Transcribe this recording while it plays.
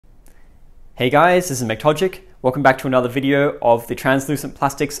Hey guys, this is Mectojic. Welcome back to another video of the Translucent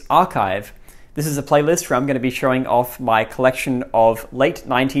Plastics Archive. This is a playlist where I'm going to be showing off my collection of late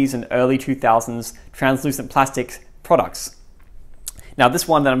 90s and early 2000s translucent plastic products. Now this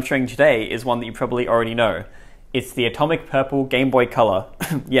one that I'm showing today is one that you probably already know. It's the Atomic Purple Game Boy Color.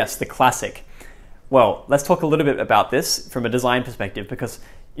 Yes, the classic. Well, let's talk a little bit about this from a design perspective because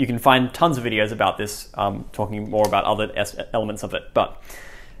you can find tons of videos about this, talking more about other elements of it. But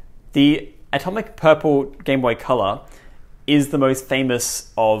the Atomic Purple Game Boy Color is the most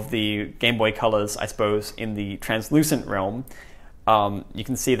famous of the Game Boy Colors, I suppose, in the translucent realm. You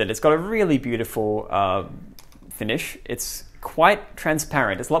can see that it's got a really beautiful finish. It's quite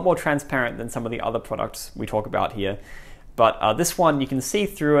transparent. It's a lot more transparent than some of the other products we talk about here. But this one, you can see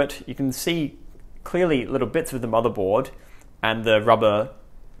through it. You can see clearly little bits of the motherboard and the rubber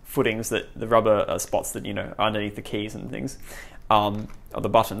footings, the rubber spots that, are underneath the keys and things, or the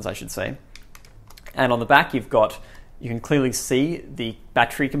buttons, I should say. And on the back, you can clearly see the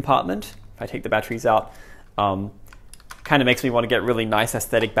battery compartment. If I take the batteries out, kind of makes me want to get really nice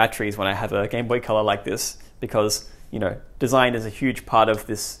aesthetic batteries when I have a Game Boy Color like this, because, design is a huge part of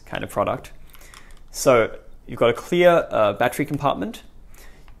this kind of product. So you've got a clear battery compartment,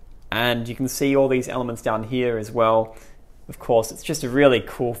 and you can see all these elements down here as well. Of course, it's just a really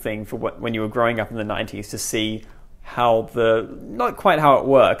cool thing for when you were growing up in the 90s to see how not quite how it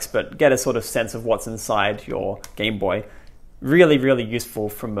works, but get a sort of sense of what's inside your Game Boy. Really, really useful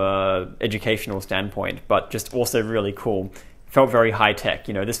from an educational standpoint, but just also really cool. Felt very high tech,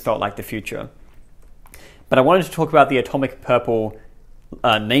 this felt like the future. But I wanted to talk about the Atomic Purple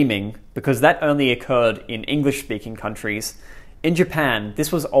naming because that only occurred in English-speaking countries. In Japan,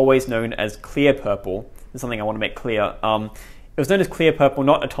 this was always known as Clear Purple. This is something I want to make clear. It was known as Clear Purple,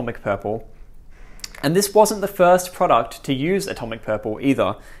 not Atomic Purple. And this wasn't the first product to use Atomic Purple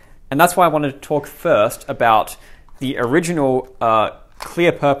either. And that's why I wanted to talk first about the original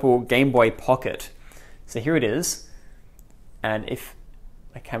Clear Purple Game Boy Pocket. So here it is. And if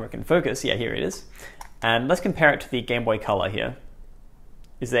my camera can focus, yeah, here it is. And let's compare it to the Game Boy Color here.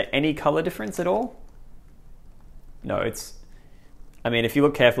 Is there any color difference at all? No, if you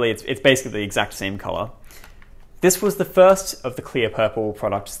look carefully, it's basically the exact same color. This was the first of the Clear Purple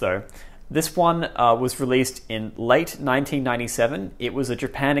products though. This one was released in late 1997. It was a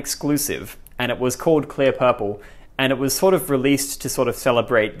Japan exclusive, and it was called Clear Purple, and it was sort of released to sort of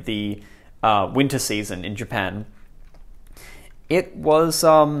celebrate the winter season in Japan. It was,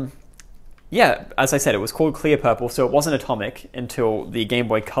 as I said, it was called Clear Purple, so it wasn't Atomic until the Game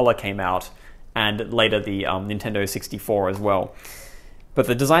Boy Color came out, and later the Nintendo 64 as well. But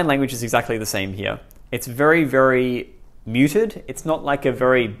the design language is exactly the same here. It's very, very muted. It's not like a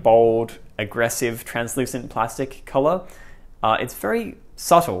very bold, aggressive, translucent plastic color. It's very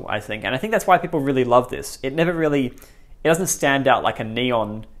subtle, I think, and I think that's why people really love this. It doesn't stand out like a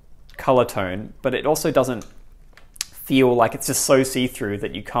neon color tone, but it also doesn't feel like it's just so see-through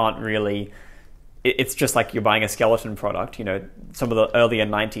that you can't really... It's just like you're buying a skeleton product. Some of the earlier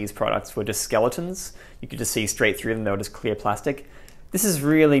 90s products were just skeletons. You could just see straight through them. They were just clear plastic. This is a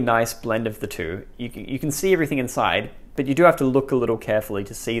really nice blend of the two. You can see everything inside, but you do have to look a little carefully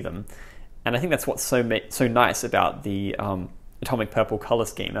to see them. And I think that's what's so nice about the Atomic Purple color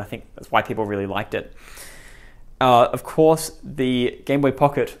scheme. I think that's why people really liked it. Of course, the Game Boy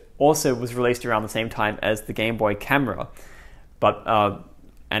Pocket also was released around the same time as the Game Boy Camera.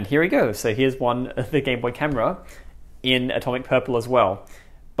 And here we go. So here's one of the Game Boy Camera in Atomic Purple as well.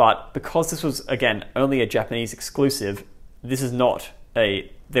 But because this was, again, only a Japanese exclusive,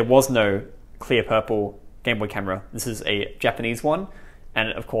 there was no Clear Purple Game Boy Camera. This is a Japanese one,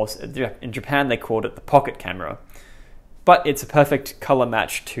 and of course in Japan they called it the Pocket Camera. But it's a perfect color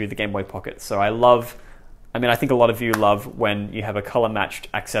match to the Game Boy Pocket. So I think a lot of you love when you have a color matched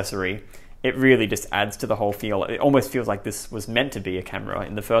accessory. It really just adds to the whole feel. It almost feels like this was meant to be a camera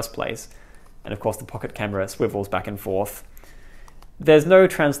in the first place. And of course the Pocket Camera swivels back and forth. There's no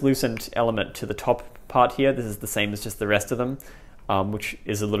translucent element to the top part here. This is the same as just the rest of them, which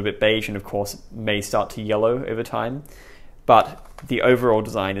is a little bit beige and of course may start to yellow over time. But the overall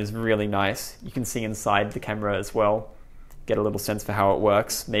design is really nice. You can see inside the camera as well. Get a little sense for how it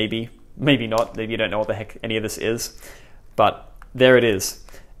works. Maybe not. Maybe you don't know what the heck any of this is. But there it is.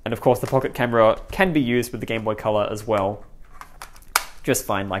 And of course the Pocket Camera can be used with the Game Boy Color as well. Just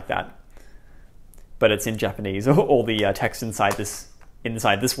fine like that. But it's in Japanese. All the text inside this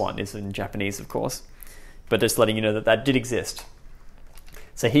one is in Japanese, of course. But just letting you know that did exist.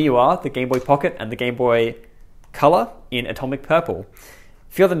 So here you are, the Game Boy Pocket and the Game Boy Color in Atomic Purple.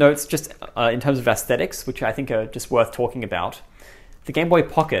 A few other notes just in terms of aesthetics, which I think are just worth talking about. The Game Boy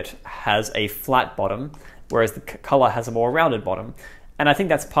Pocket has a flat bottom, whereas the Color has a more rounded bottom. And I think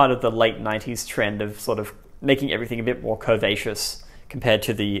that's part of the late 90s trend of sort of making everything a bit more curvaceous compared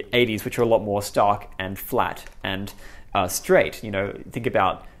to the 80s, which are a lot more stark and flat and straight. You know, think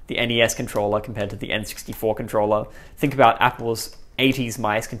about the NES controller compared to the N64 controller. Think about Apple's 80s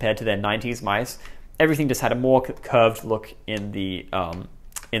mice compared to their 90s mice. Everything just had a more curved look in the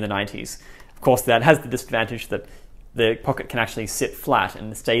 90s. Of course, that has the disadvantage that the Pocket can actually sit flat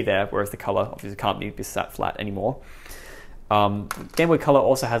and stay there, whereas the Color obviously can't be sat flat anymore. Game Boy Color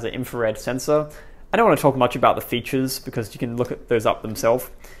also has an infrared sensor. I don't want to talk much about the features because you can look at those up themselves,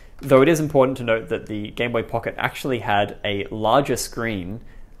 though it is important to note that the Game Boy Pocket actually had a larger screen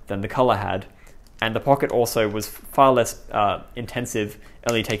than the Color had, and the Pocket also was far less intensive,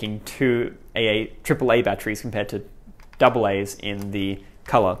 only taking two AAA batteries compared to AA's in the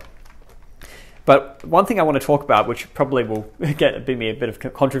Color. But one thing I want to talk about, which probably will be me a bit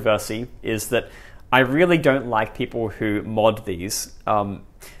of controversy, is that I really don't like people who mod these.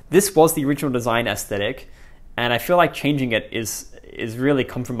 This was the original design aesthetic, and I feel like changing it is really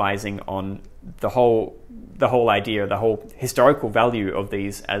compromising on the whole idea, the whole historical value of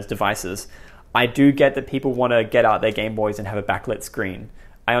these as devices. I do get that people want to get out their Game Boys and have a backlit screen.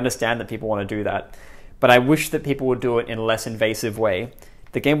 I understand that people want to do that, but I wish that people would do it in a less invasive way.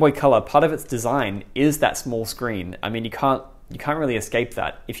 The Game Boy Color, part of its design is that small screen. I mean, you can't really escape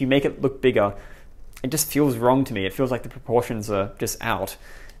that. If you make it look bigger, it just feels wrong to me. It feels like the proportions are just out.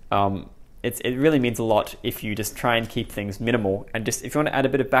 It really means a lot if you just try and keep things minimal, and just if you want to add a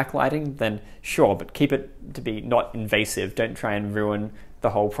bit of backlighting, then sure, but keep it to be not invasive. Don't try and ruin the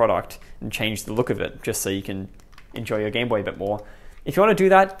whole product and change the look of it just so you can enjoy your Game Boy a bit more. If you want to do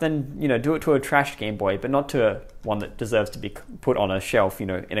that, then do it to a trashed Game Boy, but not to one that deserves to be put on a shelf, in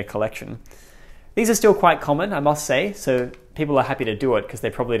a collection. These are still quite common, I must say, so people are happy to do it because they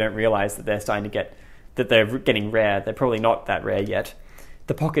probably don't realize that they're getting rare. They're probably not that rare yet.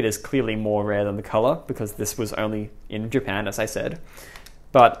 The Pocket is clearly more rare than the Color because this was only in Japan, as I said.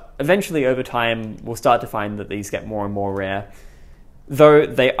 But eventually, over time, we'll start to find that these get more and more rare. Though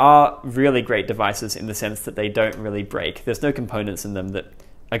they are really great devices in the sense that they don't really break. There's no components in them that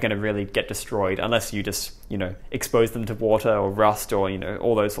are going to really get destroyed unless you just, expose them to water or rust or,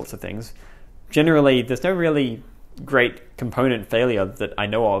 all those sorts of things. Generally, there's no really great component failure that I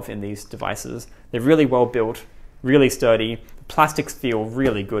know of in these devices. They're really well built, really sturdy. The plastics feel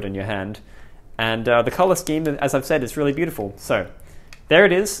really good in your hand. And the color scheme, as I've said, is really beautiful. So there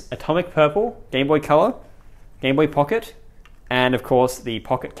it is, Atomic Purple, Game Boy Color, Game Boy Pocket, and of course the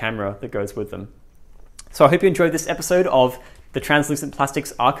Pocket camera that goes with them. So I hope you enjoyed this episode of the Translucent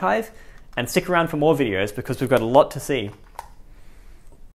Plastics Archive, and stick around for more videos because we've got a lot to see.